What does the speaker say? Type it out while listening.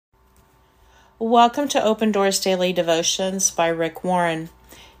Welcome to Open Doors Daily Devotions by Rick Warren.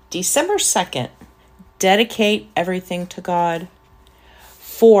 December 2nd, dedicate everything to God.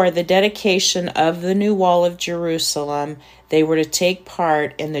 For the dedication of the new wall of Jerusalem, they were to take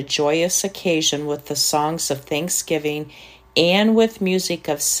part in the joyous occasion with the songs of thanksgiving and with music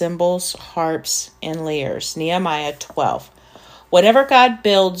of cymbals, harps, and lyres. Nehemiah 12. Whatever God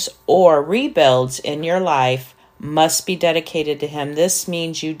builds or rebuilds in your life must be dedicated to Him. This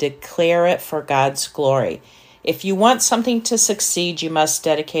means you declare it for God's glory. If you want something to succeed, you must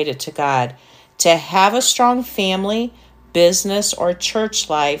dedicate it to God. To have a strong family, business, or church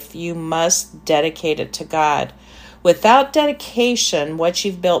life, you must dedicate it to God. Without dedication, what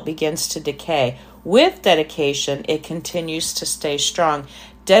you've built begins to decay. With dedication, it continues to stay strong.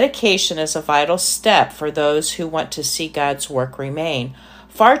 Dedication is a vital step for those who want to see God's work remain.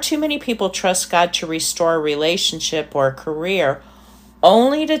 Far too many people trust God to restore a relationship or a career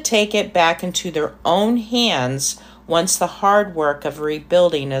only to take it back into their own hands once the hard work of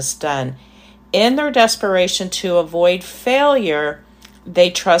rebuilding is done. In their desperation to avoid failure,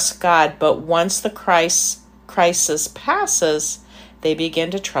 they trust God, but once the crisis passes, they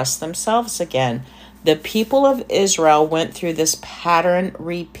begin to trust themselves again. The people of Israel went through this pattern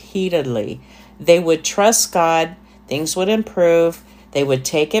repeatedly. They would trust God, things would improve, they would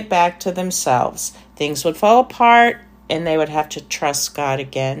take it back to themselves. Things would fall apart, and they would have to trust God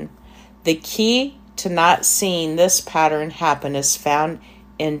again. The key to not seeing this pattern happen is found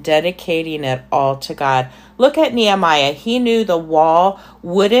in dedicating it all to God. Look at Nehemiah. He knew the wall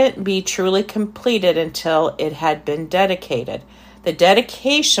wouldn't be truly completed until it had been dedicated. The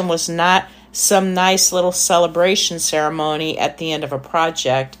dedication was not some nice little celebration ceremony at the end of a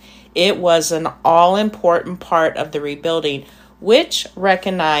project. It was an all-important part of the rebuilding, which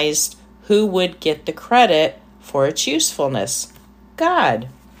recognized who would get the credit for its usefulness. God.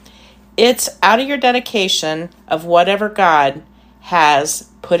 It's out of your dedication of whatever God has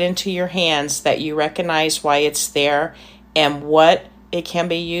put into your hands that you recognize why it's there and what it can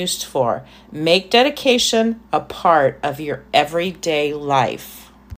be used for. Make dedication a part of your everyday life.